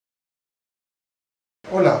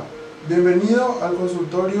Hola, bienvenido al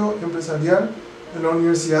Consultorio Empresarial de la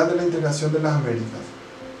Universidad de la Integración de las Américas.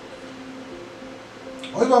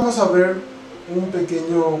 Hoy vamos a ver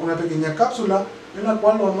una pequeña cápsula en la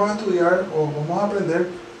cual vamos a estudiar o vamos a aprender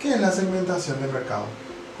qué es la segmentación del mercado.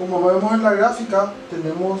 Como vemos en la gráfica,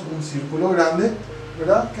 tenemos un círculo grande,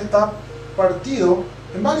 ¿verdad?, que está partido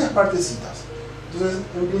en varias partecitas. Entonces,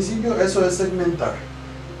 en principio, eso es segmentar.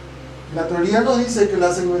 La teoría nos dice que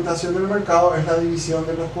la segmentación del mercado es la división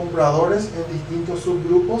de los compradores en distintos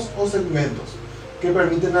subgrupos o segmentos que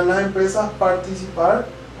permiten a las empresas participar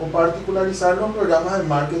o particularizar los programas de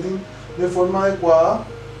marketing de forma adecuada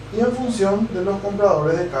y en función de los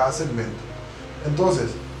compradores de cada segmento. Entonces,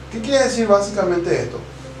 ¿qué quiere decir básicamente esto?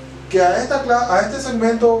 Que a este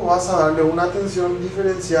segmento vas a darle una atención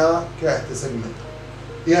diferenciada que a este segmento,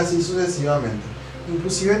 y así sucesivamente,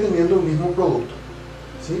 inclusive teniendo el mismo producto,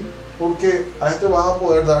 ¿sí? Porque a este vas a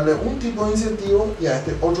poder darle un tipo de incentivo y a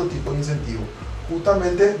este otro tipo de incentivo,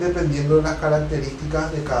 justamente dependiendo de las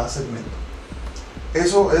características de cada segmento.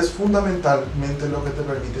 Eso es fundamentalmente lo que te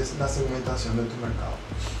permite la segmentación de tu mercado.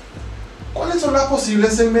 ¿Cuáles son las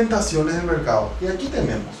posibles segmentaciones del mercado? Y aquí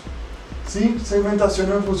tenemos, ¿sí?,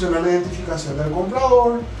 segmentación en función a la identificación del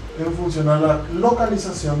comprador, en función a la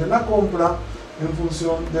localización de la compra, en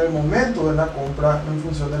función del momento de la compra, en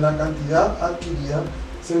función de la cantidad adquirida,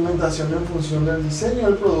 segmentación en función del diseño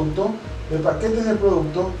del producto, de paquetes del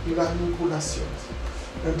producto y las vinculaciones.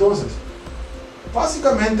 Entonces,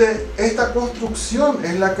 básicamente esta construcción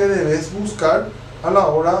es la que debes buscar a la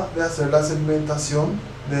hora de hacer la segmentación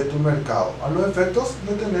de tu mercado, a los efectos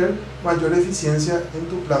de tener mayor eficiencia en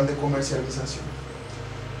tu plan de comercialización.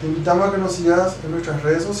 Te invitamos a que nos sigas en nuestras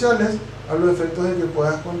redes sociales a los efectos de que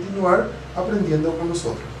puedas continuar aprendiendo con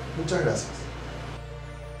nosotros. Muchas gracias.